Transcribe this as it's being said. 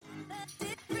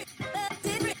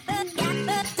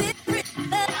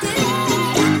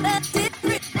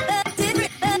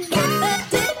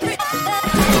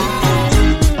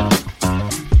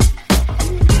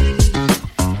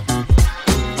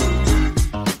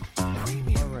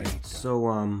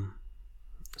Some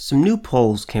new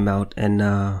polls came out, and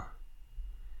the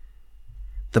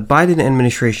Biden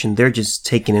administration, they're just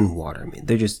taking in water. I mean,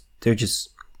 they're just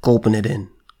gulping it in,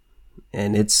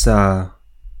 and it's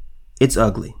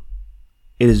ugly.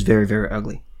 It is very, very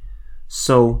ugly.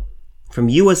 So, from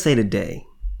USA Today,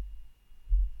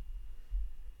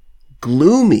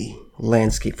 gloomy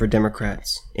landscape for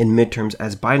Democrats in midterms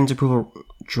as Biden's approval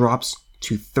drops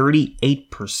to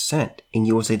 38% in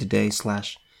USA Today /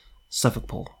 Suffolk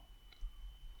poll.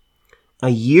 A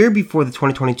year before the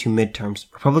 2022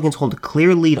 midterms, Republicans hold a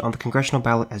clear lead on the congressional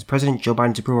ballot as President Joe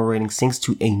Biden's approval rating sinks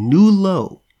to a new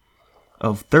low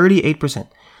of 38%.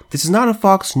 This is not a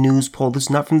Fox News poll. This is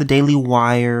not from the Daily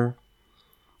Wire.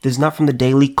 This is not from the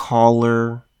Daily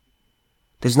Caller.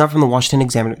 This is not from the Washington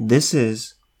Examiner. This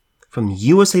is from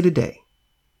USA Today,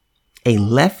 a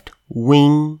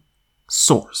left-wing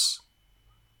source.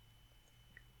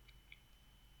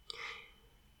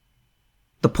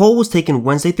 The poll was taken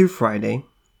Wednesday through Friday,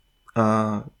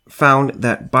 found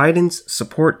that Biden's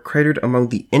support cratered among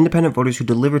the independent voters who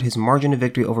delivered his margin of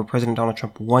victory over President Donald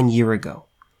Trump 1 year ago.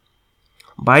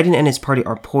 Biden and his party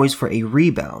are poised for a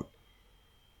rebound,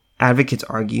 advocates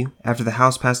argue, after the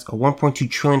House passed a $1.2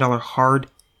 trillion hard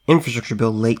infrastructure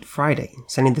bill late Friday,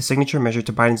 sending the signature measure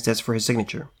to Biden's desk for his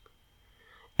signature.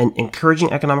 An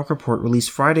encouraging economic report released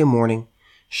Friday morning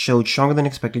showed stronger than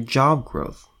expected job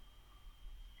growth.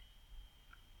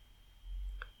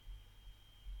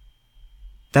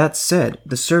 That said,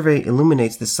 the survey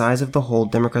illuminates the size of the hole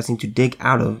Democrats need to dig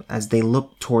out of as they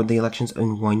look toward the elections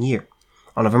in 1 year,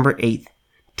 on November 8th,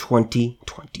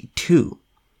 2022.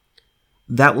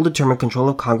 That will determine control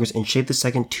of Congress and shape the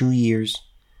second 2 years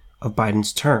of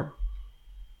Biden's term.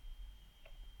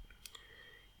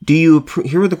 Here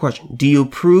are the question. Do you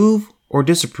approve or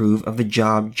disapprove of the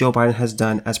job Joe Biden has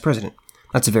done as president?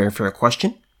 That's a very fair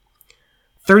question.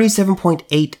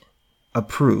 37.8%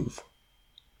 approve.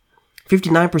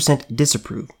 59%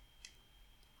 disapprove.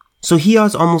 So he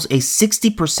has almost a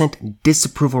 60%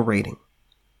 disapproval rating.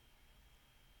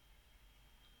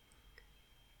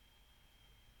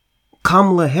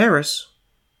 Kamala Harris,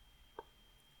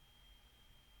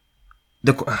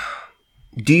 do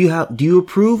you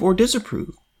approve or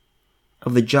disapprove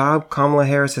of the job Kamala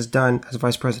Harris has done as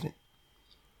vice president?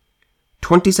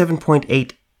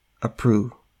 27.8%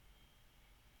 approve.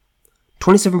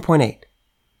 27.8%.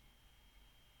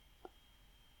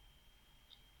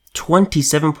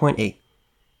 27.8%.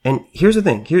 And here's the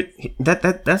thing.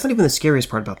 That's not even the scariest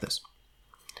part about this.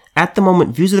 At the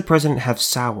moment, views of the president have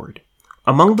soured.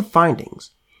 Among the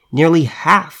findings, nearly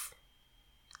half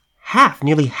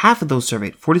of those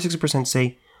surveyed, 46%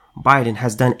 say Biden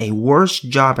has done a worse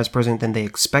job as president than they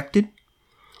expected,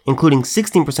 including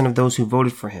 16% of those who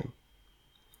voted for him.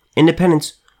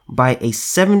 Independents, by a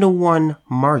 7-1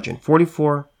 margin,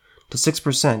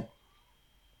 44-6%,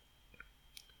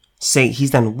 say he's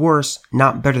done worse,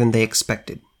 not better than they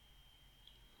expected.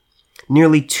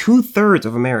 Nearly 2/3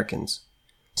 of Americans,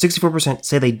 64%,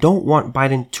 say they don't want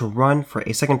Biden to run for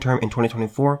a second term in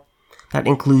 2024. That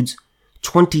includes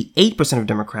 28% of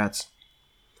Democrats.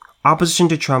 Opposition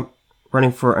to Trump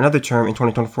running for another term in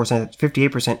 2024 said that's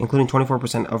 58%, including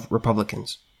 24% of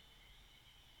Republicans.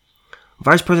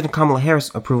 Vice President Kamala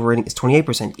Harris' approval rating is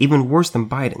 28%, even worse than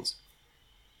Biden's.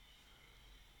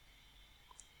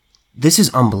 This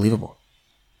is unbelievable.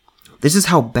 This is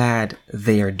how bad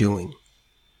they are doing.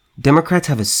 Democrats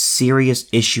have a serious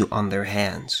issue on their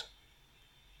hands.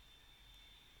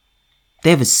 They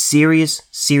have a serious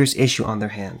issue on their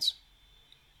hands.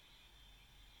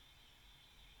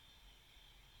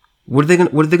 What are they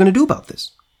going to do about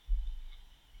this?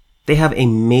 They have a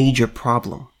major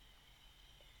problem.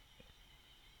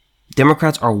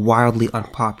 Democrats are wildly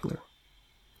unpopular.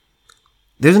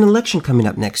 There's an election coming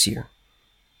up next year.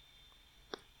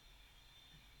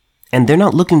 And they're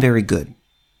not looking very good.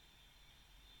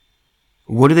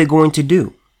 What are they going to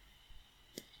do?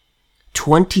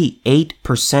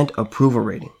 28% approval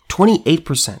rating.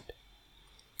 28%.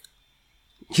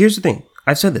 Here's the thing.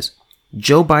 I've said this.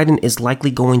 Joe Biden is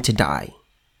likely going to die.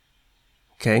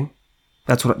 Okay?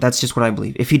 That's just what I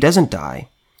believe. If he doesn't die,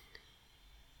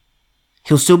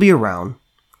 he'll still be around,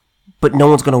 but no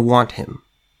one's going to want him.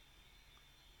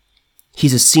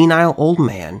 He's a senile old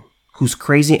man who's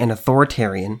crazy and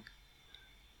authoritarian.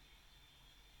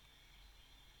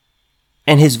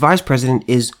 And his vice president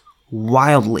is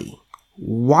wildly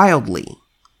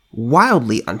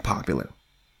unpopular.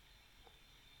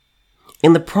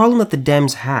 And the problem that the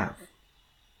Dems have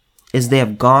is they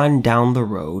have gone down the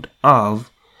road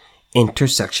of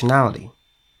intersectionality.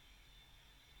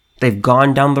 They've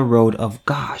gone down the road of,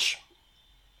 gosh,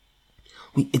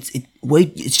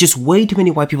 It's just way too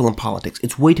many white people in politics.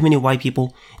 It's way too many white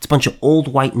people. It's a bunch of old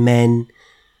white men,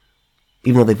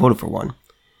 even though they voted for one.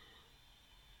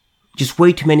 Just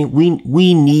way too many.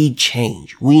 We need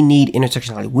change. We need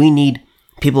intersectionality. We need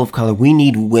people of color. We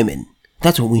need women.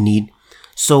 That's what we need.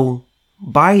 So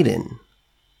Biden,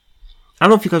 I don't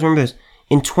know if you guys remember this.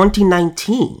 In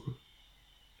 2019,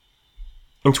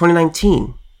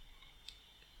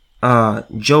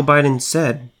 Joe Biden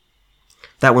said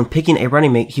that when picking a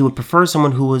running mate, he would prefer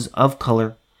someone who was of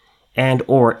color and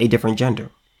or a different gender.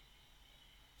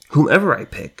 Whomever I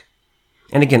pick,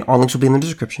 and again, all links will be in the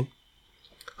description.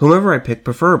 Whomever I pick,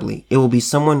 preferably, it will be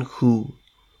someone who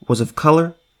was of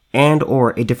color and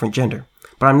or a different gender.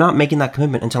 But I'm not making that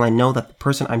commitment until I know that the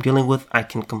person I'm dealing with I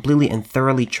can completely and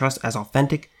thoroughly trust as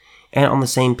authentic and on the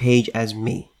same page as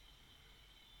me.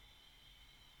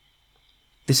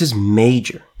 This is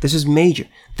major. This is major.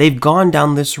 They've gone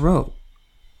down this road.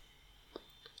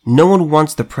 No one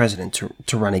wants the president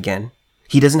to run again.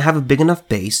 He doesn't have a big enough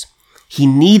base. He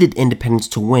needed independents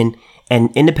to win,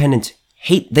 and independents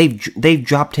they've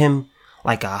dropped him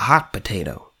like a hot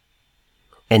potato.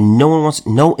 And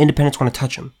no independents want to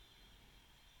touch him.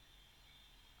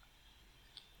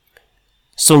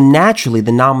 So naturally,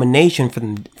 the nomination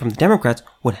from the Democrats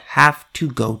would have to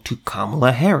go to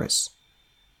Kamala Harris.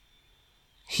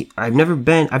 I've never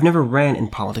ran in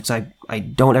politics. I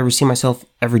don't ever see myself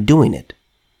ever doing it.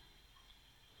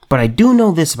 But I do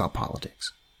know this about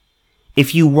politics.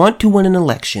 If you want to win an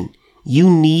election, you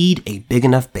need a big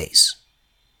enough base.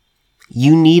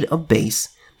 You need a base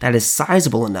that is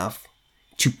sizable enough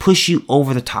to push you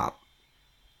over the top.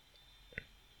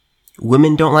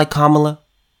 Women don't like Kamala.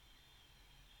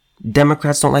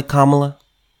 Democrats don't like Kamala.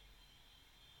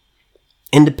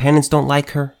 Independents don't like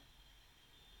her.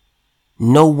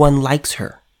 No one likes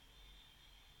her.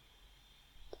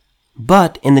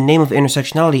 But in the name of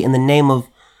intersectionality, in the name of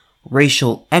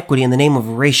racial equity, in the name of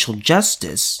racial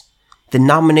justice, the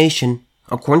nomination,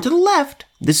 according to the left,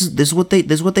 this is what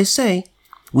they say.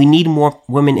 We need more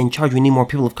women in charge. We need more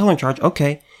people of color in charge.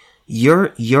 Okay,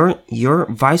 your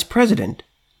vice president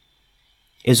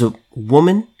is a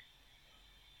woman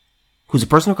who's a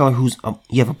person of color.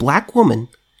 You have a black woman.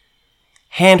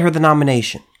 Hand her the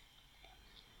nomination.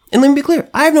 And let me be clear.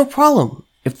 I have no problem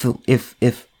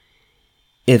if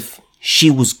she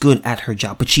was good at her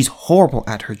job, but she's horrible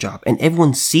at her job, and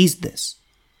everyone sees this.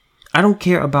 I don't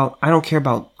care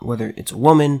about whether it's a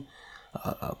woman,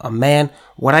 a man.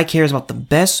 What I care is about the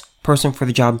best person for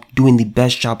the job doing the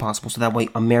best job possible, so that way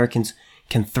Americans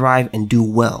can thrive and do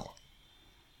well.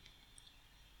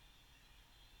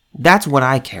 That's what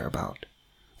I care about.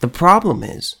 The problem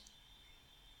is,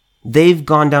 they've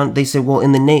gone down. They say, well,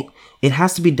 in the name, it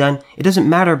has to be done. It doesn't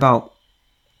matter about,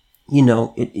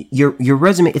 your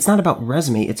resume. It's not about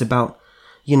resume. It's about,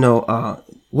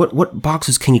 what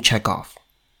boxes can you check off?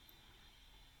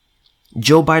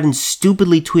 Joe Biden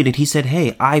stupidly tweeted, he said,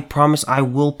 hey, I promise I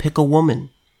will pick a woman.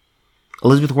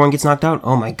 Elizabeth Warren gets knocked out.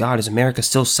 Oh my God, is America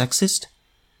still sexist?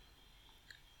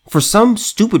 For some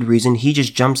stupid reason, he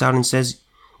just jumps out and says,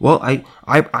 well,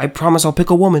 I promise I'll pick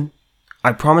a woman.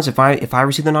 I promise if I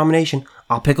receive the nomination,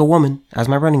 I'll pick a woman as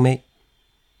my running mate.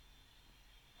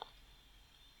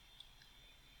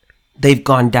 They've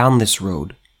gone down this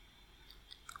road.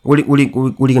 What are you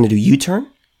going to do? U-turn?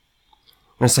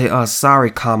 I'm going to say, oh,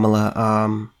 sorry, Kamala.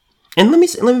 And let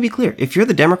me be clear. If you're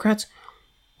the Democrats,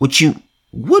 what you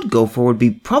would go for would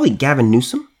be probably Gavin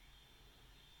Newsom.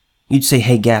 You'd say,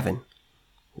 hey, Gavin,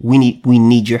 we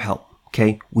need your help.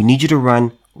 Okay. We need you to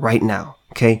run right now.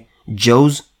 Okay.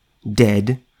 Joe's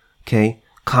dead. Okay.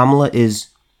 Kamala is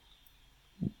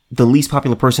the least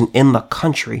popular person in the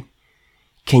country.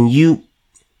 Can you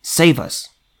save us?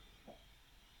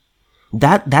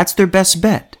 That's their best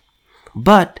bet.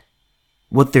 But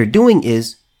what they're doing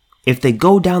is, if they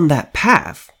go down that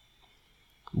path,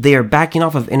 they are backing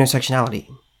off of intersectionality.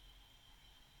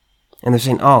 And they're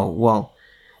saying, oh, well,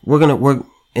 we're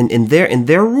in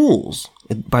their rules,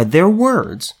 by their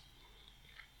words,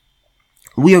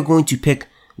 we are going to pick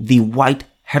the white,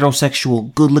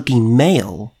 heterosexual, good-looking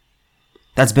male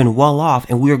that's been well off,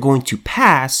 and we are going to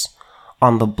pass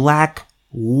on the black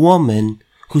woman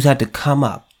who's had to come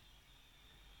up.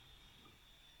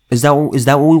 Is that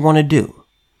what we want to do?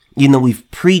 Even though we've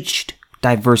preached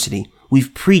diversity,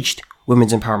 we've preached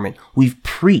women's empowerment, we've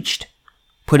preached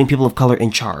putting people of color in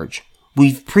charge,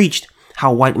 we've preached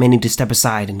how white men need to step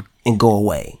aside and go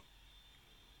away.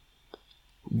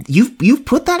 You've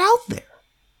put that out there.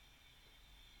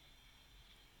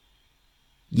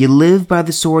 You live by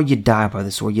the sword, you die by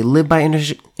the sword. You live by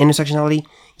intersectionality,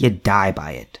 you die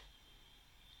by it.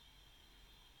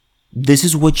 This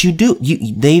is what you do.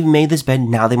 They've made this bed,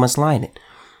 now they must lie in it.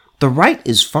 The right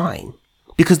is fine,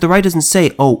 because the right doesn't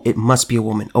say, oh, it must be a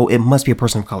woman. Oh, it must be a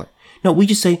person of color. No, we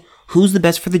just say, who's the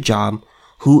best for the job?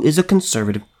 Who is a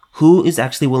conservative? Who is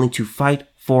actually willing to fight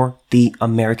for the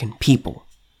American people?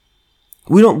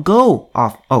 We don't go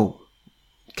off, oh,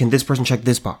 can this person check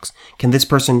this box? Can this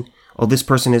person, oh, this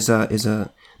person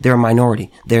they're a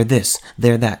minority. They're this,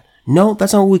 they're that. No,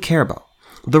 that's not what we care about.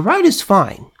 The right is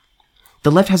fine.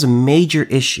 The left has a major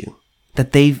issue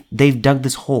that they've dug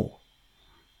this hole.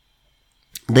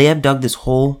 They have dug this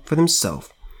hole for themselves,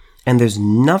 and there's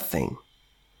nothing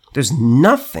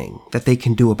that they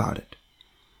can do about it.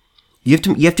 You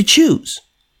have to choose.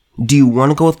 Do you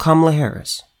want to go with Kamala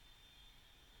Harris?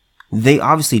 They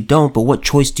obviously don't, but what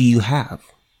choice do you have?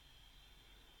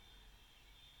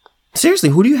 Seriously,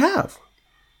 who do you have?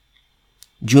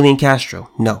 Julian Castro?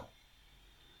 No.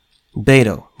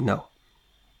 Beto? No.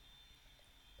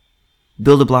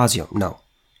 Bill de Blasio? No.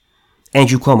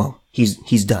 Andrew Cuomo?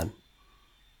 He's done.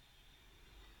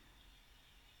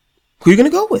 Who are you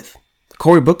going to go with?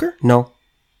 Cory Booker? No.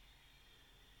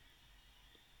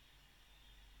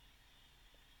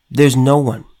 There's no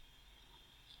one.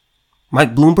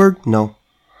 Mike Bloomberg? No.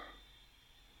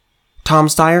 Tom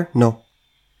Steyer? No.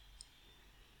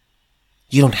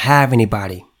 You don't have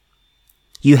anybody.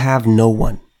 You have no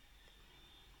one.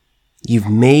 You've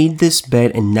made this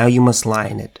bed and now you must lie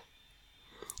in it.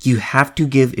 You have to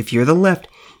give, if you're the left,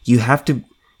 you have to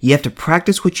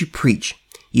practice what you preach.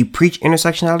 You preach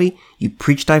intersectionality, you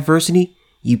preach diversity,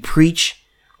 you preach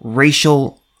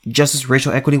racial justice,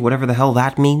 racial equity, whatever the hell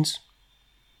that means.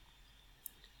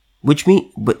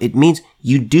 But it means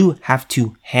you do have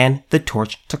to hand the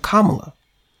torch to Kamala.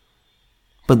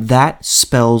 But that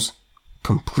spells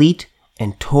complete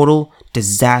and total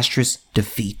disastrous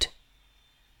defeat.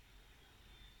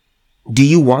 Do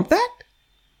you want that?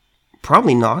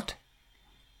 Probably not.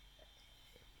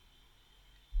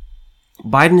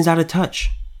 Biden is out of touch.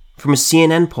 From a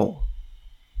CNN poll,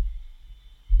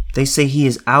 they say he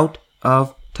is out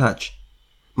of touch.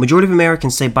 Majority of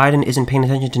Americans say Biden isn't paying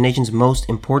attention to the nation's most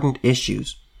important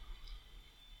issues.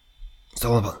 It's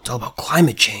all about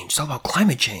climate change. It's all about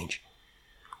climate change.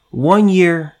 1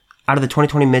 year out of the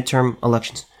 2020 midterm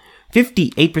elections,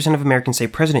 58% of Americans say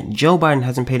President Joe Biden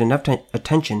hasn't paid enough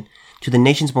attention to the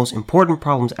nation's most important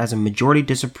problems, as a majority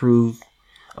disapprove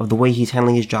of the way he's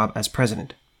handling his job as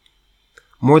president.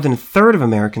 More than a third of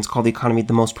Americans call the economy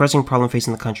the most pressing problem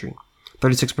facing the country,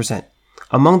 36%.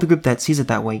 Among the group that sees it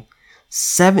that way,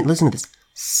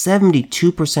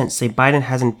 72% say Biden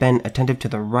hasn't been attentive to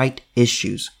the right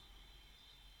issues.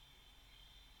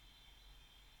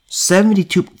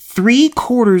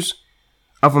 3/4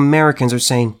 of Americans are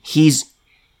saying he's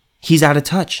out of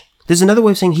touch. There's another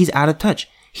way of saying he's out of touch.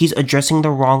 He's addressing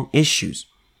the wrong issues.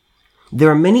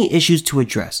 There are many issues to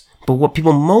address, but what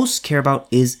people most care about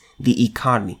is the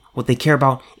economy. What they care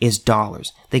about is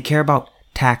dollars. They care about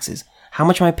taxes. How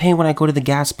much am I paying when I go to the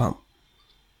gas pump?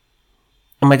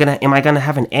 Am I gonna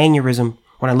have an aneurysm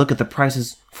when I look at the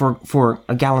prices for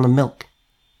a gallon of milk?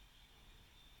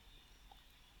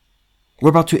 We're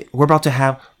about to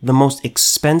have the most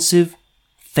expensive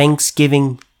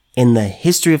Thanksgiving in the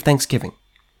history of Thanksgiving.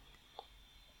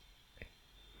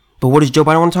 But what does Joe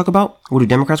Biden want to talk about? What do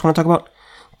Democrats want to talk about?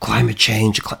 Climate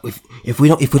change. If we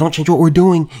don't change what we're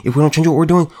doing, we're all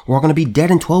going to be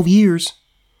dead in 12 years.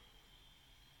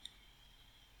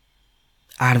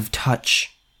 Out of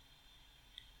touch.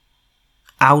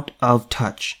 Out of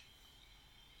touch.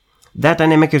 That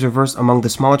dynamic is reversed among the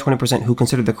smaller 20% who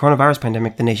consider the coronavirus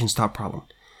pandemic the nation's top problem.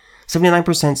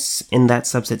 79% in that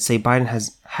subset say Biden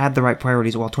has had the right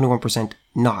priorities, while 21%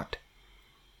 not.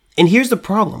 And here's the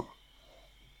problem.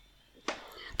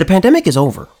 The pandemic is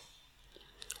over.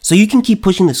 So you can keep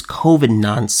pushing this COVID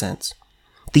nonsense.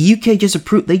 The UK just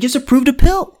approved a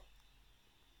pill.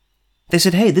 They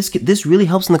said, hey, this really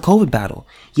helps in the COVID battle.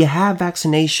 You have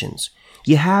vaccinations.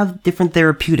 You have different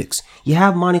therapeutics. You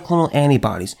have monoclonal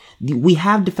antibodies. We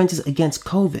have defenses against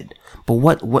COVID.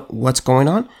 But what's going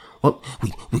on? Well,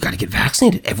 we got to get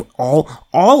vaccinated.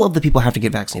 All of the people have to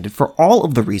get vaccinated for all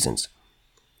of the reasons.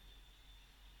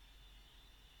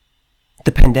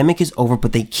 The pandemic is over,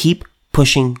 but they keep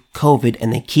pushing COVID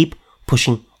and they keep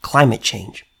pushing climate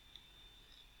change.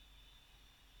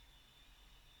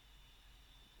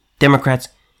 Democrats,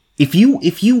 if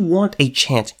you want a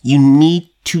chance, you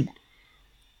need to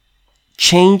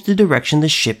change the direction the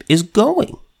ship is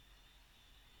going.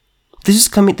 This is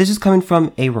coming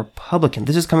from a Republican.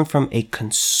 This is coming from a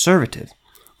conservative,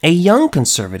 a young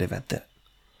conservative at that.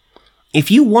 If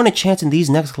you want a chance in these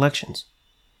next elections,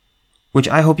 which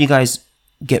I hope you guys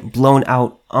get blown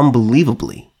out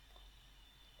unbelievably,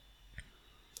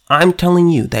 I'm telling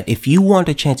you that if you want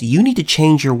a chance, you need to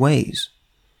change your ways.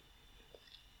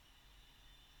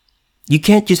 You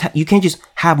can't just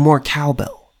have more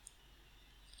cowbell.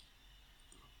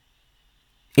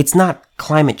 It's not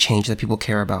climate change that people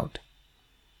care about.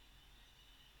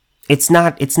 It's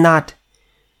not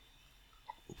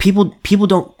people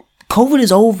don't. COVID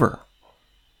is over.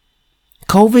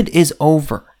 COVID is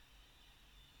over.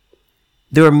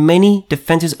 There are many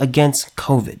defenses against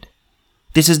COVID.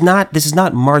 This is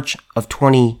not March of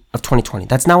 2020.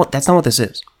 That's not what this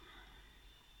is.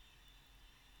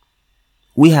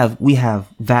 We have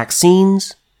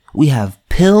vaccines, we have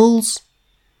pills,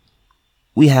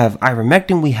 we have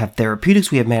ivermectin, we have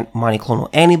therapeutics, we have monoclonal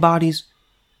antibodies.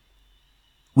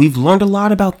 We've learned a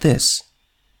lot about this.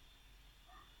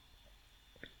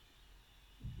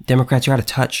 Democrats, you're out of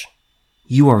touch.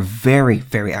 You are very,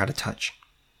 very out of touch.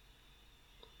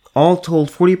 All told,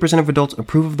 40% of adults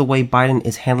approve of the way Biden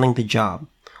is handling the job,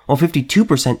 while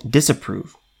 52%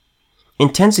 disapprove.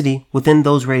 Intensity within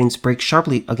those ratings breaks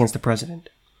sharply against the president.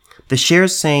 The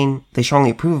shares saying they strongly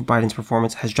approve of Biden's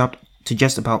performance has dropped to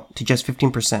just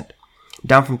 15%,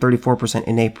 down from 34%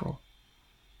 in April.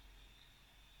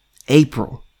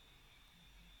 April.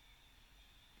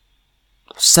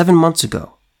 7 months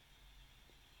ago.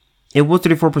 It was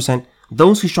 34%.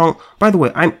 Those who by the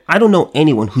way, I don't know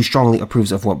anyone who strongly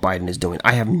approves of what Biden is doing.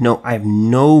 I have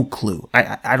no clue.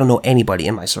 I don't know anybody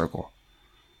in my circle.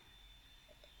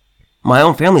 My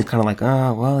own family is kind of like,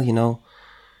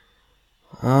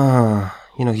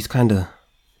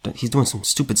 he's doing some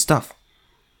stupid stuff.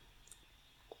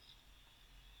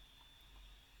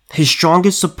 His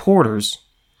strongest supporters,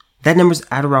 that number's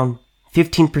at around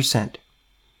 15%.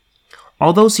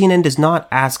 Although CNN does not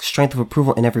ask strength of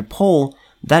approval in every poll,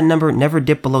 that number never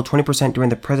dipped below 20%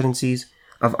 during the presidencies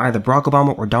of either Barack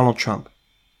Obama or Donald Trump.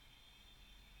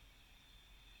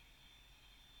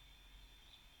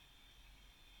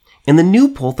 In the new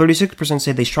poll, 36%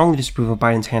 say they strongly disapprove of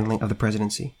Biden's handling of the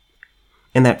presidency.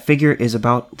 And that figure is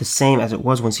about the same as it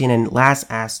was when CNN last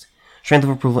asked strength of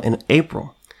approval in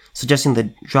April, suggesting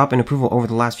the drop in approval over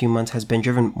the last few months has been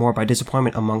driven more by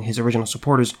disappointment among his original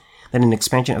supporters than an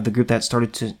expansion of the group that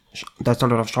started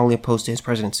off strongly opposed to his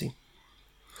presidency.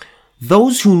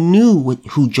 Those who knew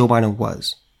who Joe Biden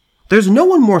was, there's no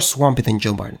one more swampy than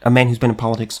Joe Biden, a man who's been in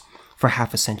politics for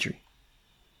half a century.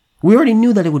 We already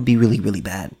knew that it would be really, really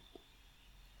bad.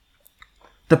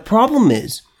 The problem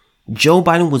is, Joe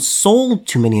Biden was sold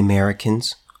to many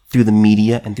Americans through the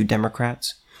media and through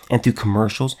Democrats and through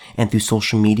commercials and through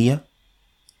social media.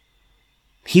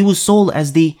 He was sold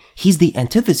as he's the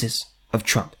antithesis of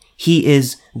Trump.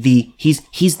 He's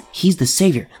the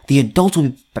savior. The adults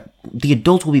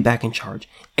will be back in charge.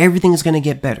 Everything is going to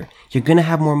get better. You're going to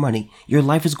have more money. Your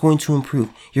life is going to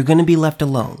improve. You're going to be left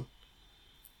alone.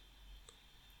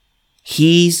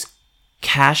 He's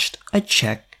cashed a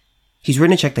check. He's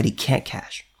written a check that he can't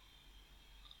cash.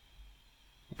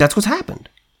 That's what's happened.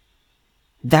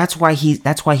 That's why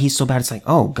he's so bad. It's like,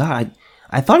 oh God,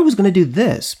 I thought he was going to do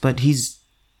this, but he's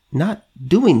not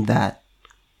doing that.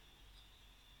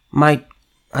 My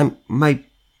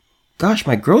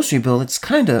grocery bill, it's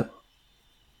kind of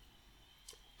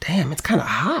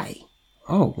high.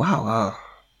 Oh, wow.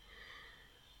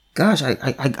 Gosh,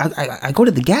 I go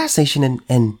to the gas station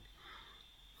and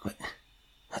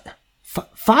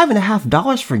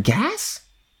 $5.50 for gas?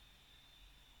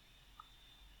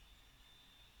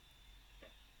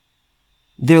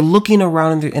 They're looking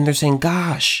around and they're saying,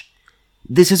 gosh,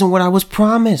 this isn't what I was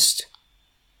promised.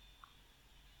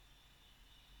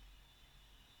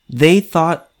 They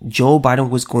thought Joe Biden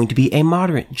was going to be a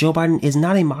moderate. Joe Biden is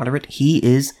not a moderate. He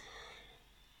is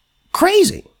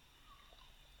crazy.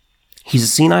 He's a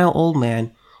senile old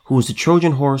man who is a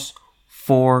Trojan horse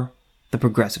for the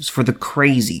progressives, for the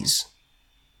crazies,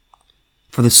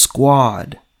 for the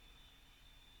squad.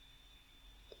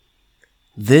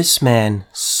 This man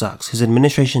sucks. His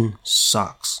administration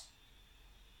sucks.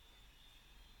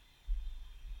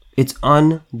 It's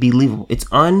unbelievable. It's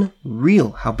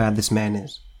unreal how bad this man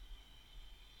is.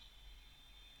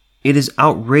 It is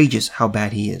outrageous how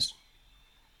bad he is.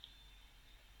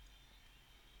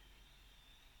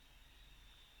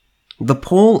 The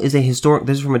poll is a historic...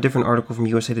 This is from a different article from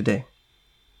USA Today.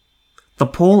 The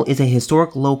poll is a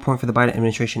historic low point for the Biden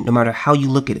administration, no matter how you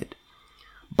look at it.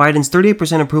 Biden's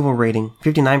 38% approval rating,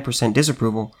 59%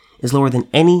 disapproval, is lower than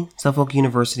any Suffolk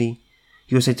University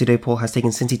USA Today poll has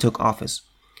taken since he took office.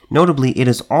 Notably, it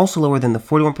is also lower than the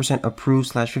 41%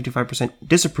 approve/55%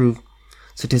 disapprove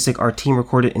statistic our team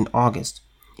recorded in August,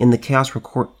 in the chaos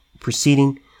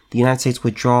preceding the United States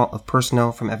withdrawal of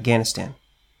personnel from Afghanistan.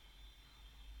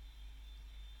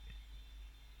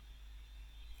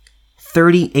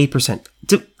 38%.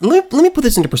 Let me put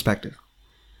this into perspective.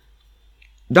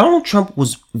 Donald Trump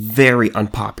was very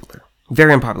unpopular.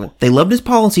 Very unpopular. They loved his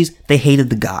policies. They hated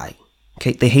the guy.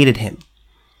 Okay, they hated him.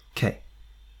 Okay.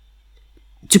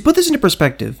 To put this into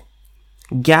perspective,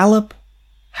 Gallup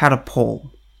had a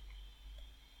poll.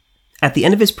 At the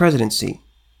end of his presidency,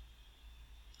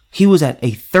 he was at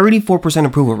a 34%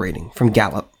 approval rating from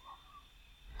Gallup.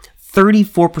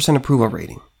 34% approval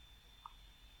rating.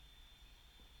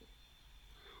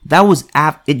 That was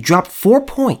it dropped 4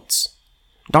 points.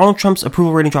 Donald Trump's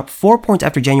approval rating dropped 4 points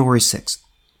after January 6th.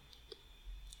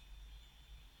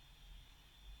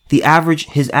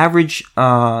 His average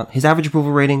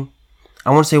approval rating,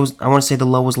 I want to say the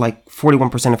low was like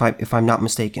 41% if I'm not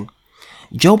mistaken.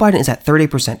 Joe Biden is at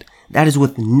 38%. That is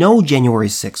with no January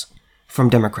 6th from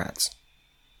Democrats.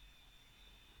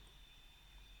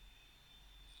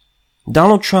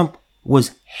 Donald Trump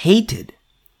was hated.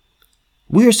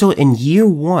 We are still in year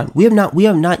one. We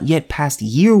have not yet passed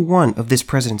year one of this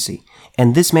presidency,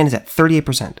 and this man is at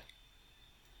 38%.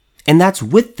 And that's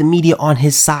with the media on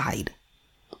his side.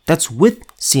 That's with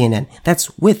CNN.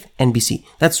 That's with NBC.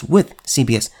 That's with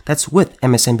CBS. That's with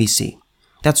MSNBC.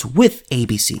 That's with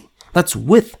ABC. That's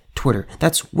with Twitter.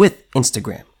 That's with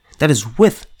Instagram. That is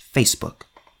with Facebook.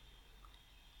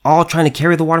 All trying to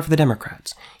carry the water for the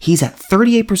Democrats. He's at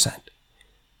 38%.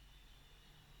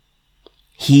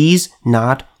 He's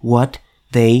not what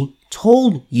they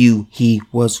told you he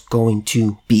was going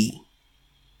to be.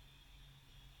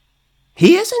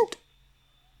 He isn't.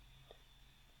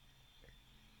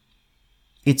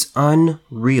 It's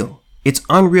unreal. It's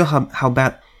unreal how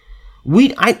bad.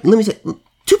 Let me say,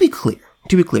 to be clear,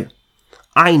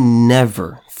 I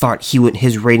never thought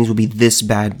his ratings would be this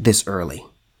bad this early.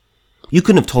 You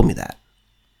couldn't have told me that.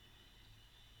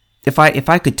 If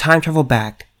I could time travel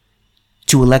back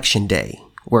to election day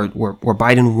where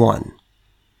Biden won,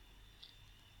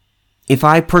 if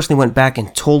I personally went back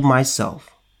and told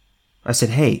myself, I said,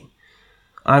 "Hey,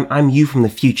 I'm you from the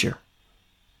future.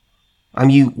 I'm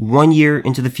you 1 year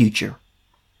into the future.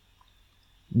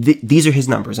 These are his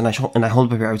numbers," and I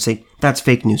hold up here. I would say that's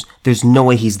fake news. There's no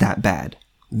way he's that bad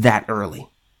that early.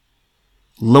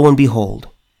 Lo and behold,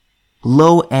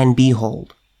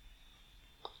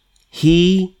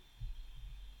 he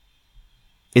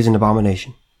is an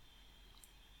abomination.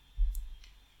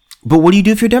 But what do you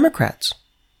do if you're Democrats?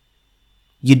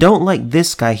 You don't like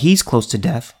this guy. He's close to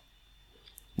death.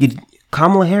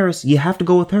 Kamala Harris, you have to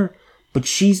go with her. But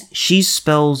she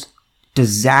spells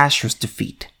disastrous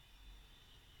defeat.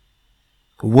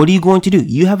 What are you going to do?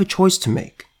 You have a choice to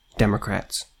make,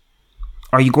 Democrats.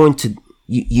 Are you going to...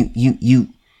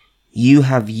 You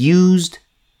have used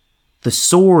the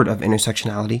sword of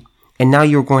intersectionality, and now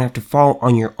you're going to have to fall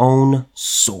on your own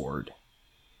sword.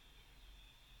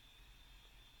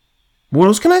 What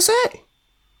else can I say?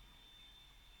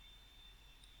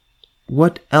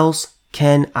 What else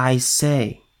can I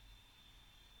say?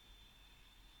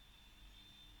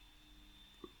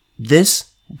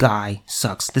 This guy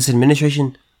sucks. This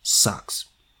administration sucks.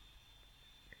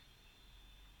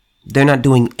 They're not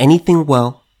doing anything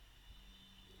well.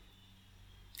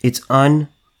 It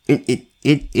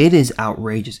is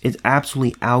outrageous. It's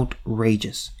absolutely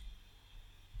outrageous.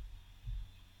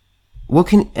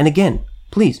 And again,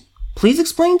 please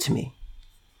explain to me.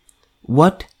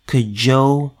 What could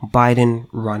Joe Biden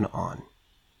run on?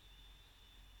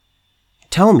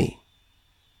 Tell me.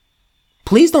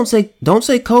 Please don't say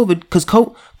COVID, because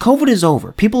COVID is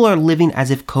over. People are living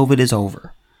as if COVID is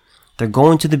over. They're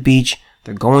going to the beach.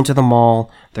 They're going to the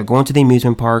mall. They're going to the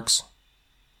amusement parks.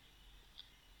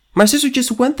 My sister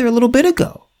just went there a little bit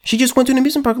ago. She just went to an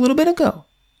amusement park a little bit ago.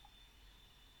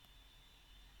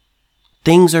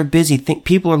 Things are busy.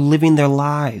 People are living their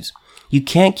lives. You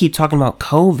can't keep talking about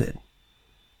COVID.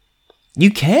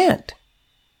 You can't.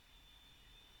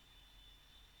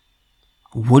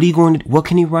 What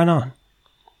can he run on?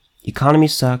 Economy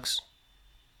sucks.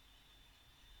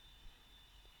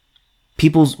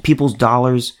 People's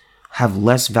dollars have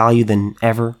less value than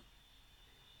ever.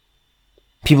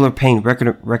 People are paying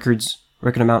record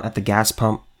amount at the gas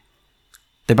pump.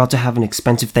 They're about to have an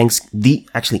expensive the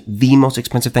most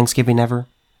expensive Thanksgiving ever.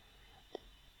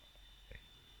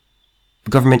 The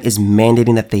government is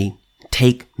mandating that they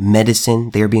take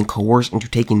medicine. They are being coerced into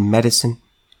taking medicine.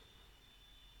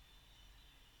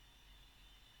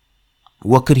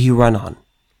 What could he run on?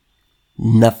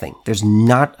 Nothing. There's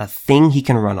not a thing he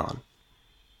can run on.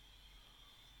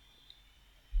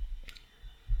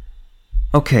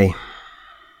 Okay.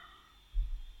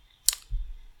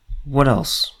 What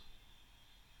else?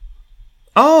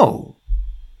 Oh!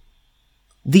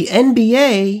 The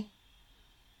NBA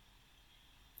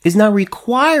is now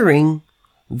requiring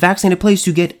vaccinated players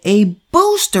to get a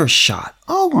booster shot.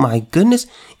 Oh my goodness.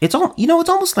 It's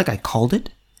almost like I called it.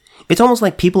 It's almost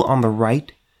like people on the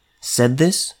right said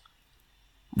this,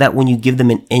 that when you give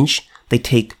them an inch, they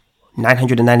take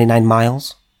 999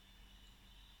 miles.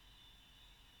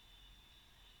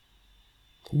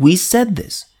 We said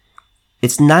this.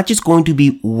 It's not just going to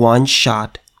be one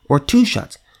shot or two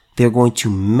shots. They're going to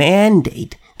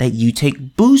mandate that you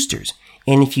take boosters.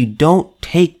 And if you don't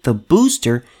take the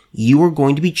booster, you are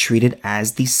going to be treated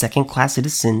as the second-class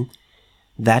citizen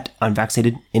that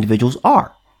unvaccinated individuals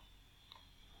are.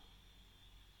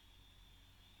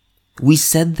 We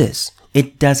said this.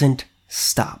 It doesn't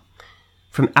stop.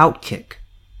 From Outkick,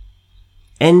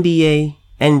 NBA,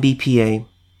 NBPA,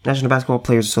 National Basketball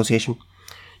Players Association,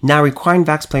 now requiring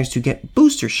vax players to get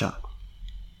booster shot.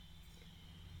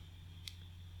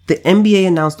 The NBA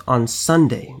announced on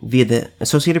Sunday via the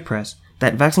Associated Press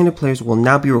that vaccinated players will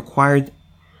now be required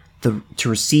to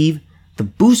receive the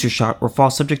booster shot or fall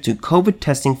subject to COVID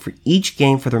testing for each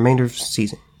game for the remainder of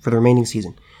season. For the remaining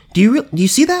season, do you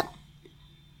see that?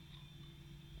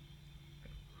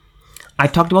 I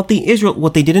talked about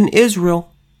what they did in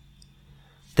Israel.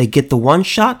 They get the one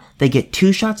shot, they get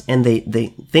two shots, and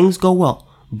things go well.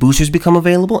 Boosters become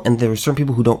available, and there are certain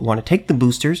people who don't want to take the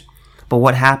boosters. But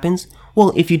what happens?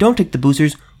 Well, if you don't take the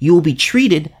boosters, you will be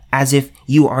treated as if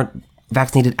you aren't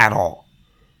vaccinated at all.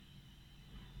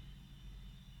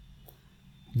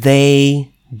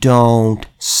 They don't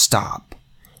stop.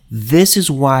 This is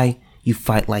why you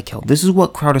fight like hell. This is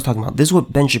what Crowder's talking about. This is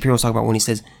what Ben Shapiro is talking about when he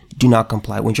says, do not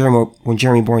comply. When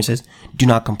Jeremy Boring says, do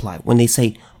not comply. When they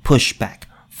say, push back,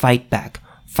 fight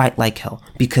like hell.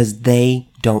 Because they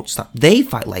don't stop. They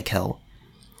fight like hell.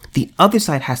 The other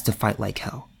side has to fight like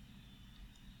hell.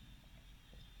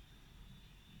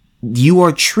 You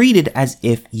are treated as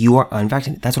if you are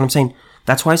unvaccinated. That's what I'm saying.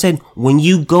 That's why I said, when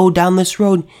you go down this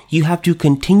road, you have to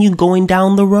continue going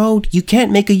down the road. You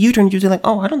can't make a U-turn and just be like,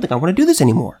 oh, I don't think I want to do this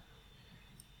anymore.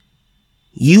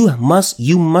 You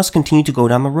must continue to go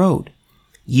down the road.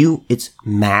 It's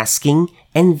masking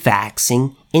and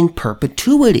vaxing in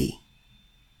perpetuity.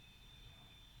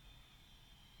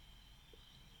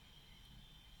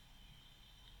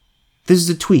 This is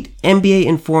a tweet. NBA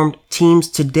informed teams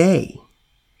today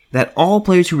that all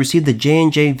players who received the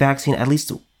J&J vaccine at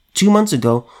least 2 months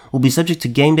ago will be subject to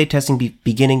game day testing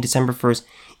beginning December 1st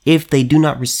if they do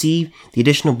not receive the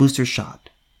additional booster shot.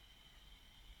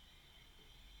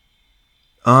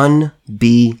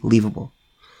 Unbelievable.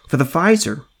 For the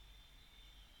Pfizer,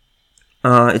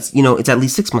 it's at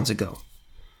least 6 months ago.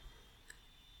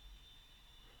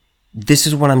 This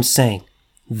is what I'm saying.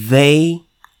 They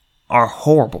are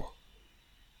horrible.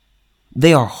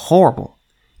 They are horrible.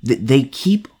 They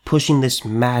keep pushing this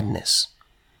madness.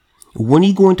 When are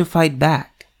you going to fight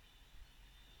back?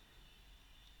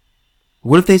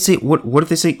 What if they say,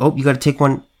 oh, you got to take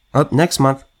one up next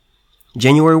month,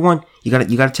 January 1, you got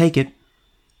to take it.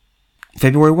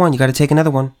 February 1, you got to take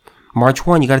another one. March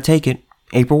 1, you got to take it.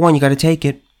 April 1, you got to take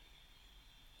it.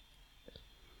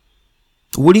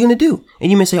 What are you going to do? And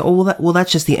you may say, oh, well,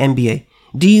 that's just the NBA.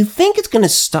 Do you think it's going to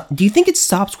stop? Do you think it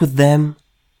stops with them?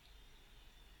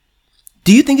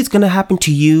 Do you think it's going to happen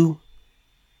to you?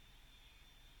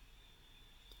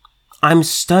 I'm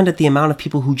stunned at the amount of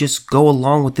people who just go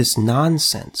along with this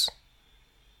nonsense.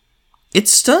 It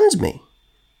stuns me.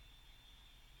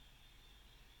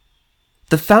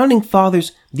 The founding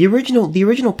fathers, the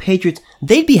original patriots,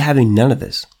 they'd be having none of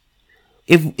this.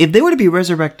 If they were to be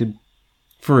resurrected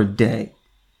for a day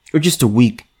or just a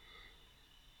week,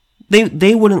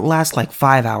 they wouldn't last like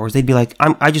 5 hours. They'd be like,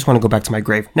 I just want to go back to my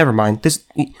grave. Never mind.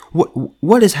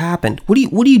 What has happened? What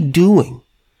are you doing?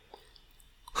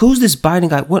 Who's this Biden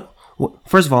guy? What?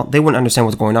 First of all, they wouldn't understand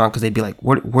what's going on because they'd be like,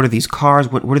 what are these cars?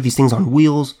 What are these things on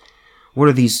wheels? What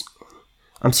are these?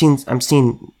 I'm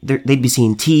seeing. They'd be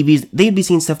seeing TVs. They'd be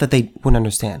seeing stuff that they wouldn't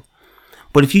understand.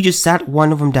 But if you just sat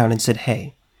one of them down and said,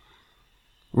 "Hey,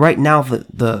 right now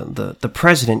the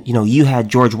president, you had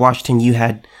George Washington, you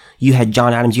had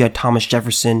John Adams, you had Thomas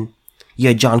Jefferson, you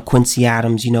had John Quincy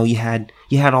Adams, you had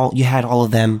all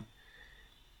of them."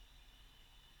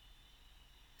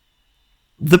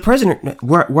 The president,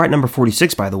 we're at number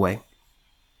 46, by the way.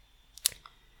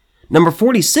 Number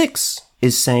 46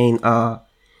 is saying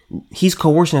he's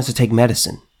coercing us to take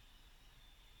medicine.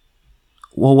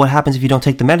 Well, what happens if you don't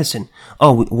take the medicine?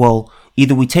 Oh, well,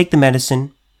 either we take the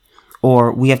medicine,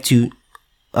 or we have to,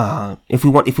 if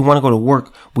we want to go to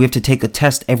work, we have to take a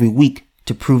test every week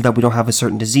to prove that we don't have a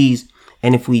certain disease.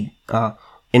 And if we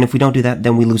don't do that,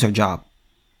 then we lose our job.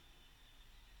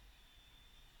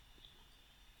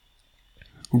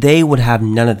 They would have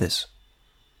none of this.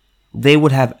 they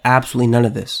would have absolutely none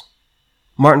of this.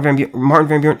 Martin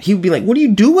Van Buren, he would be like, what are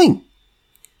you doing?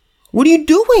 What are you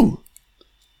doing?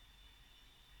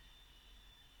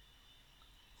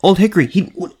 Old Hickory,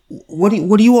 what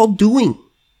are you all doing?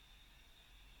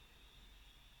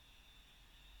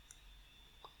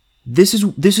 This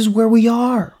is where we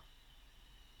are.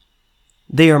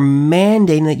 They are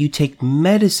mandating that you take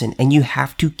medicine, and you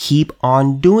have to keep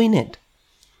on doing it.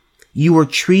 You are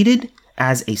treated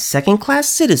as a second-class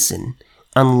citizen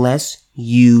unless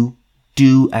you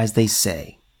do as they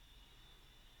say.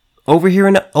 Over here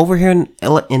in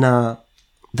the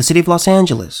city of Los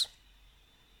Angeles,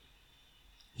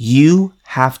 you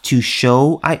have to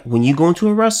show, when you go into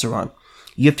a restaurant,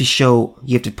 you have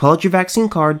to pull out your vaccine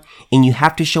card, and you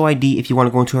have to show ID if you want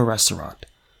to go into a restaurant.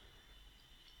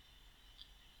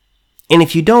 And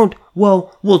if you don't,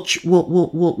 well,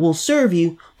 we'll serve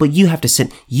you, but you have to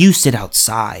sit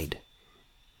outside.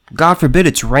 God forbid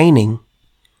it's raining.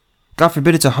 God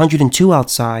forbid it's 102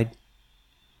 outside.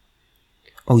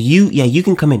 Oh, you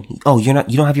can come in. Oh, you don't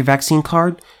have your vaccine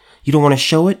card? You don't want to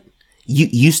show it?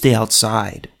 You stay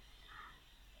outside.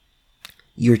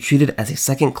 You're treated as a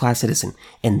second-class citizen,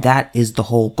 and that is the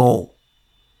whole goal.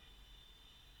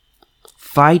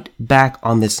 Fight back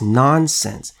on this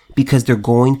nonsense, because they're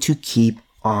going to keep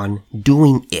on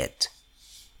doing it.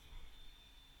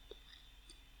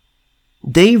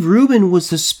 Dave Rubin was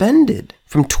suspended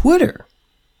from Twitter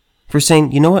for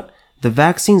saying, you know what, the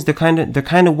vaccines, they're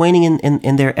kind of waning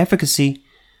in their efficacy.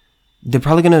 They're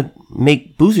probably going to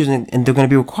make boosters, and they're going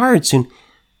to be required soon.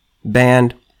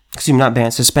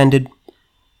 Suspended.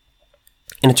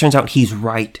 And it turns out he's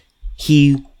right.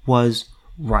 He was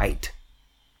right.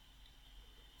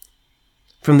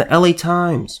 From the LA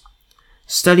Times,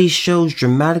 study shows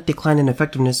dramatic decline in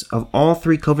effectiveness of all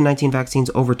 3 COVID-19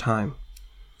 vaccines over time.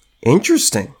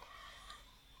 Interesting.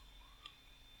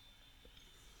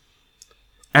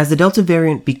 As the Delta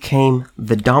variant became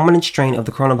the dominant strain of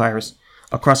the coronavirus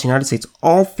across the United States,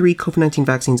 all 3 COVID-19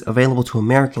 vaccines available to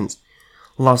Americans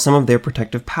lost some of their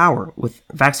protective power, with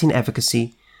vaccine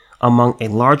efficacy among a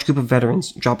large group of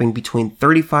veterans dropping between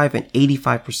 35 and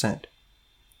 85%.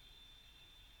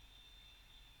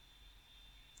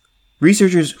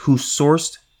 Researchers who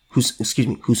scoured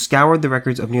the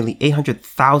records of nearly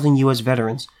 800,000 U.S.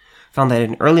 veterans found that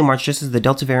in early March, just as the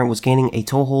Delta variant was gaining a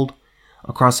toehold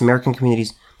across American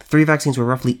communities, the 3 vaccines were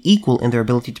roughly equal in their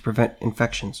ability to prevent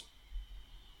infections.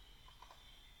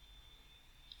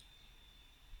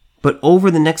 But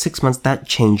over the next 6 months, that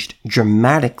changed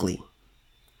dramatically.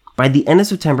 By the end of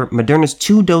September, Moderna's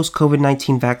 2-dose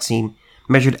COVID-19 vaccine,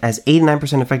 measured as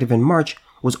 89% effective in March,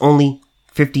 was only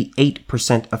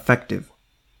 58% effective.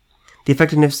 The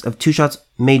effectiveness of 2 shots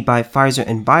made by Pfizer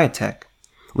and BioNTech,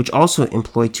 which also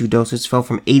employed 2 doses, fell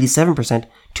from 87%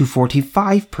 to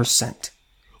 45%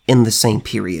 in the same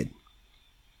period.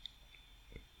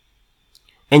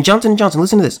 And Johnson & Johnson,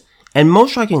 listen to this, and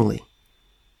most strikingly,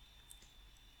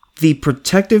 the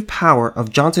protective power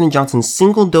of Johnson & Johnson's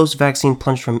single-dose vaccine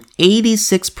plunged from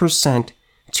 86%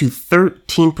 to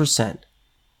 13%.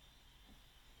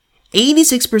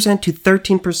 86% to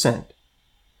 13%.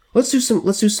 Let's do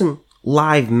some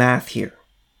live math here.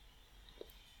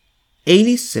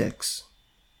 86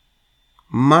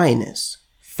 minus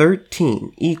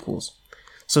 13 equals,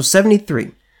 so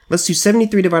 73. Let's do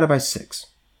 73 divided by 6.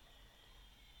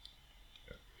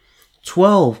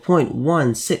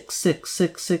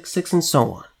 12.16666 and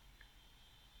so on.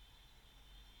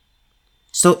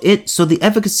 So the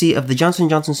efficacy of the Johnson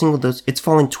 & Johnson single dose, it's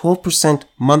falling 12%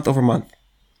 month over month.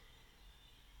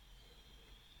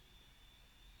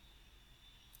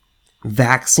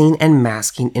 Vaccine and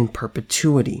masking in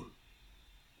perpetuity.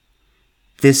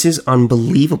 This is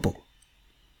unbelievable.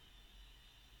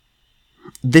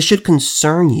 This should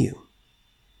concern you.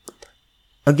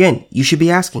 Again, you should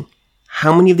be asking,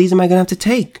 how many of these am I going to have to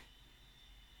take?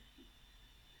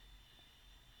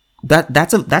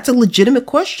 That's a legitimate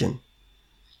question.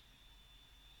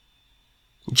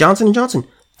 Johnson & Johnson,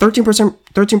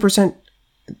 13%.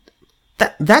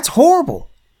 That's horrible.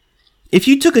 If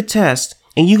you took a test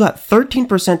and you got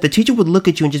 13%, the teacher would look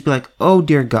at you and just be like, oh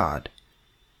dear God.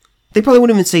 They probably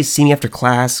wouldn't even say see me after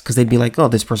class, because they'd be like, oh,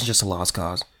 this person's just a lost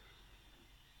cause.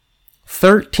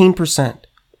 13%.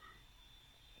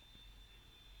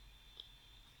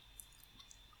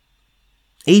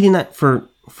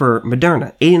 For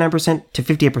Moderna, 89% to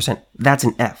 58%. That's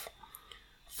an F.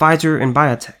 Pfizer and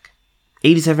BioNTech,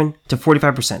 87 to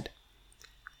 45%.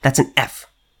 That's an F.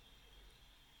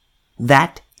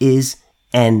 That is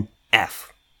an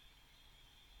F.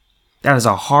 That is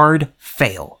a hard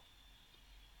fail.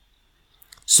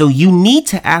 So you need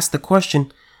to ask the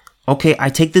question, Okay, I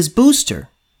take this booster.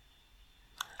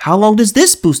 How long does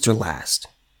this booster last?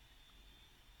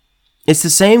 It's the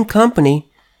same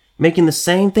company making the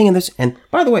same thing. And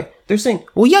by the way, they're saying,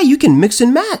 well, yeah, you can mix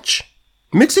and match.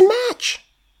 Mix and match.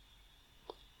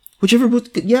 Whichever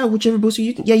booster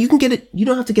you can. Yeah, you can get it. You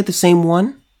don't have to get the same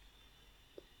one.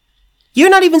 You're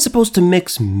not even supposed to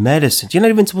mix medicines. You're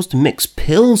not even supposed to mix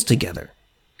pills together.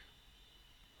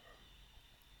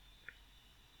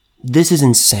 This is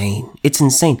insane. It's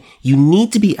insane. You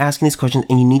need to be asking these questions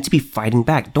and you need to be fighting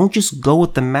back. Don't just go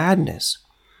with the madness.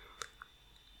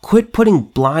 Quit putting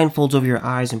blindfolds over your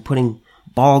eyes and putting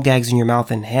ball gags in your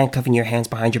mouth and handcuffing your hands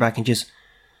behind your back and just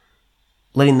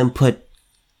letting them put,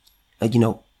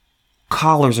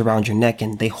 collars around your neck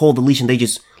and they hold the leash and they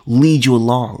just lead you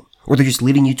along. Or they're just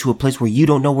leading you to a place where you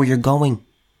don't know where you're going.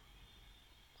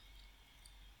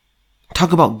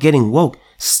 Talk about getting woke.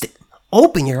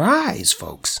 Open your eyes,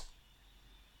 folks.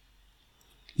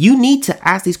 You need to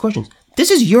ask these questions. This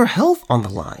is your health on the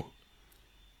line.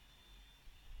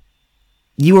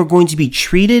 You are going to be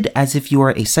treated as if you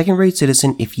are a second-rate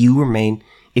citizen if you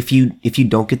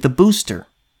don't get the booster.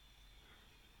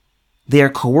 They are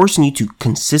coercing you to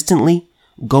consistently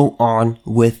go on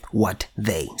with what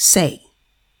they say.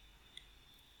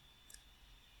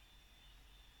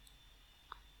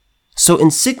 So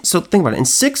think about it. In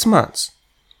 6 months,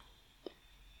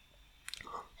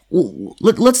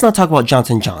 let's not talk about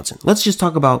Johnson & Johnson. Let's just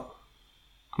talk about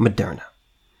Moderna.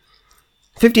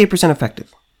 58%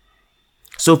 effective.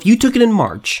 So if you took it in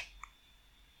March,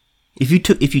 if you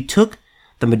took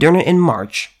the Moderna in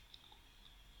March,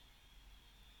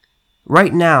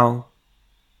 right now,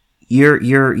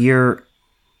 your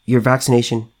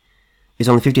vaccination is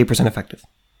only 58% effective.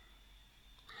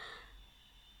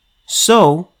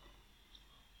 So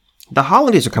the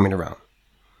holidays are coming around.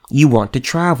 You want to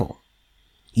travel.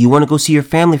 You want to go see your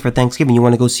family for Thanksgiving. You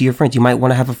want to go see your friends. You might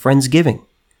want to have a Friendsgiving.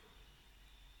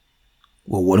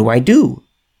 Well, what do?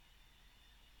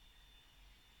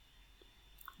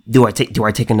 Do I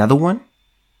take another one?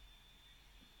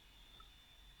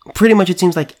 Pretty much it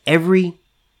seems like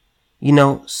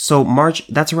so March,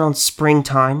 that's around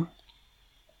springtime.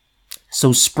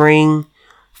 So spring,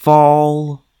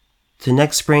 fall, to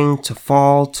next spring, to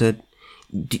fall, to...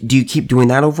 Do you keep doing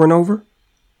that over and over?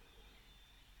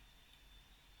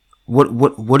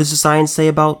 What does the science say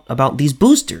about these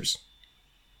boosters?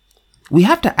 We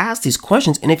have to ask these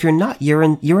questions, and if you're not, you're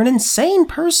an insane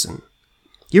person.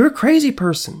 You're a crazy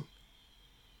person.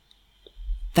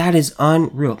 That is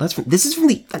unreal. This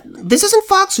isn't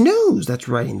Fox News that's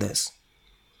writing this.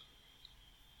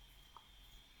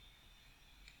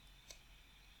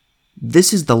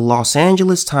 This is the Los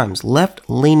Angeles Times,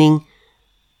 left-leaning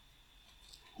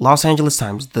Los Angeles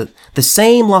Times, the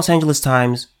same Los Angeles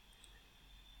Times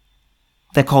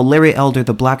that called Larry Elder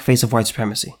the black face of white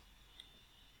supremacy.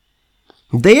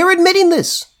 They are admitting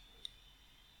this.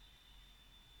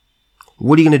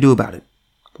 What are you going to do about it?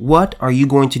 What are you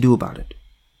going to do about it?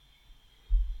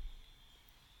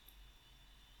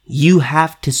 You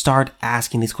have to start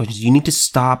asking these questions. You need to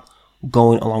stop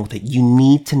going along with it. You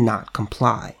need to not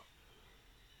comply.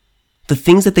 The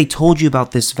things that they told you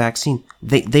about this vaccine,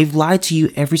 they've lied to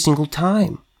you every single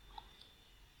time.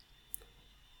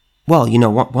 Well,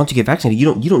 once you get vaccinated,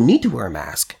 you don't need to wear a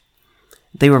mask.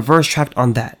 They reverse-tracked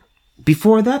on that.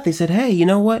 Before that, they said, hey, you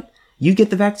know what? You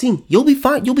get the vaccine. You'll be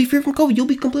fine. You'll be free from COVID. You'll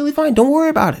be completely fine. Don't worry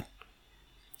about it.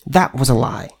 That was a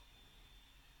lie.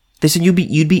 They said you'd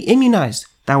be immunized.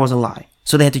 That was a lie.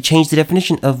 So they had to change the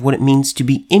definition of what it means to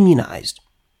be immunized.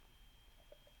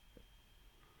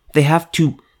 They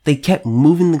kept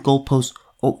moving the goalposts.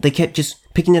 Oh, they kept just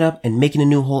picking it up and making a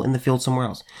new hole in the field somewhere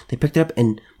else. They picked it up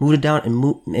and moved it down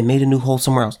and made a new hole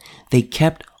somewhere else. They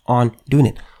kept on doing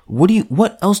it.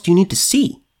 What else do you need to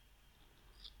see?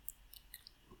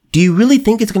 Do you really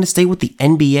think it's going to stay with the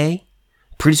NBA?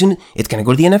 Pretty soon, it's going to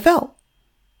go to the NFL.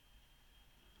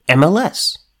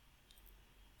 MLS.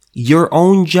 Your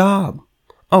own job.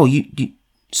 Oh, did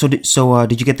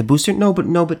you get the booster? No,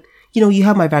 but you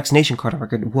have my vaccination card on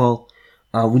record. Well,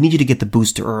 we need you to get the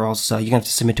booster, or else you're gonna have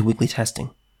to submit to weekly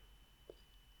testing.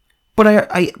 But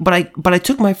I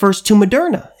took my first 2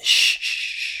 Moderna.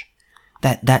 Shh.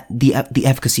 The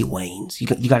efficacy wanes.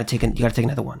 You gotta take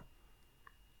another one.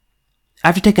 I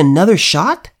have to take another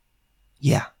shot?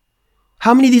 Yeah.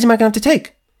 How many of these am I gonna have to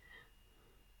take?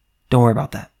 Don't worry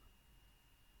about that.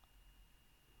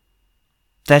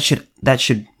 That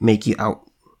should make you out.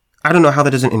 I don't know how that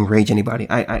doesn't enrage anybody.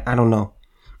 I don't know.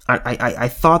 I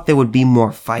thought there would be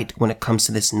more fight when it comes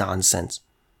to this nonsense.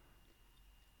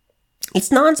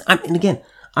 It's nonsense. And again,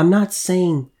 I'm not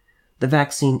saying the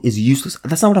vaccine is useless.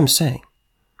 That's not what I'm saying.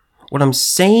 What I'm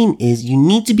saying is you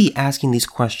need to be asking these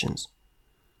questions.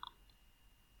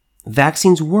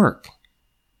 Vaccines work.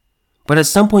 But at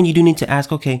some point you do need to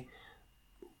ask, okay,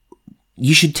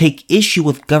 you should take issue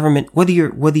with government, whether you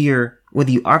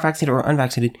are vaccinated or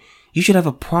unvaccinated, you should have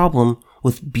a problem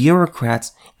with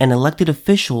bureaucrats and elected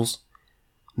officials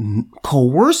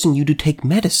coercing you to take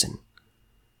medicine.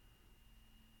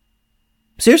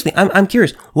 Seriously, I'm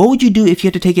curious. What would you do if you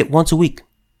had to take it once a week?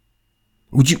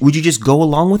 Would you just go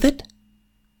along with it?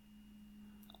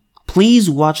 Please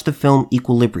watch the film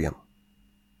Equilibrium.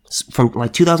 From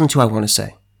like 2002, I want to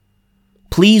say.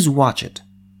 Please watch it.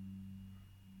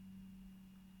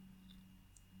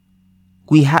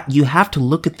 You have to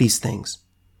look at these things.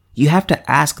 You have to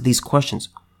ask these questions.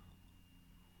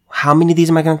 How many of these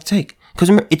am I going to take? Because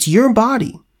remember, it's your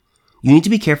body. You need to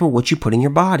be careful what you put in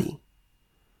your body.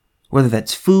 Whether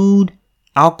that's food,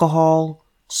 alcohol,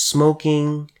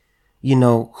 smoking,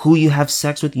 who you have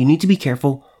sex with. You need to be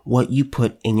careful what you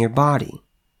put in your body.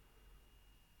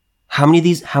 How many of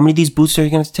these boosters are you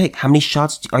going to take? How many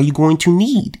shots are you going to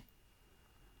need?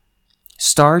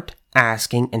 Start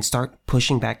asking and start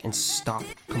pushing back and stop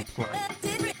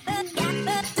complying.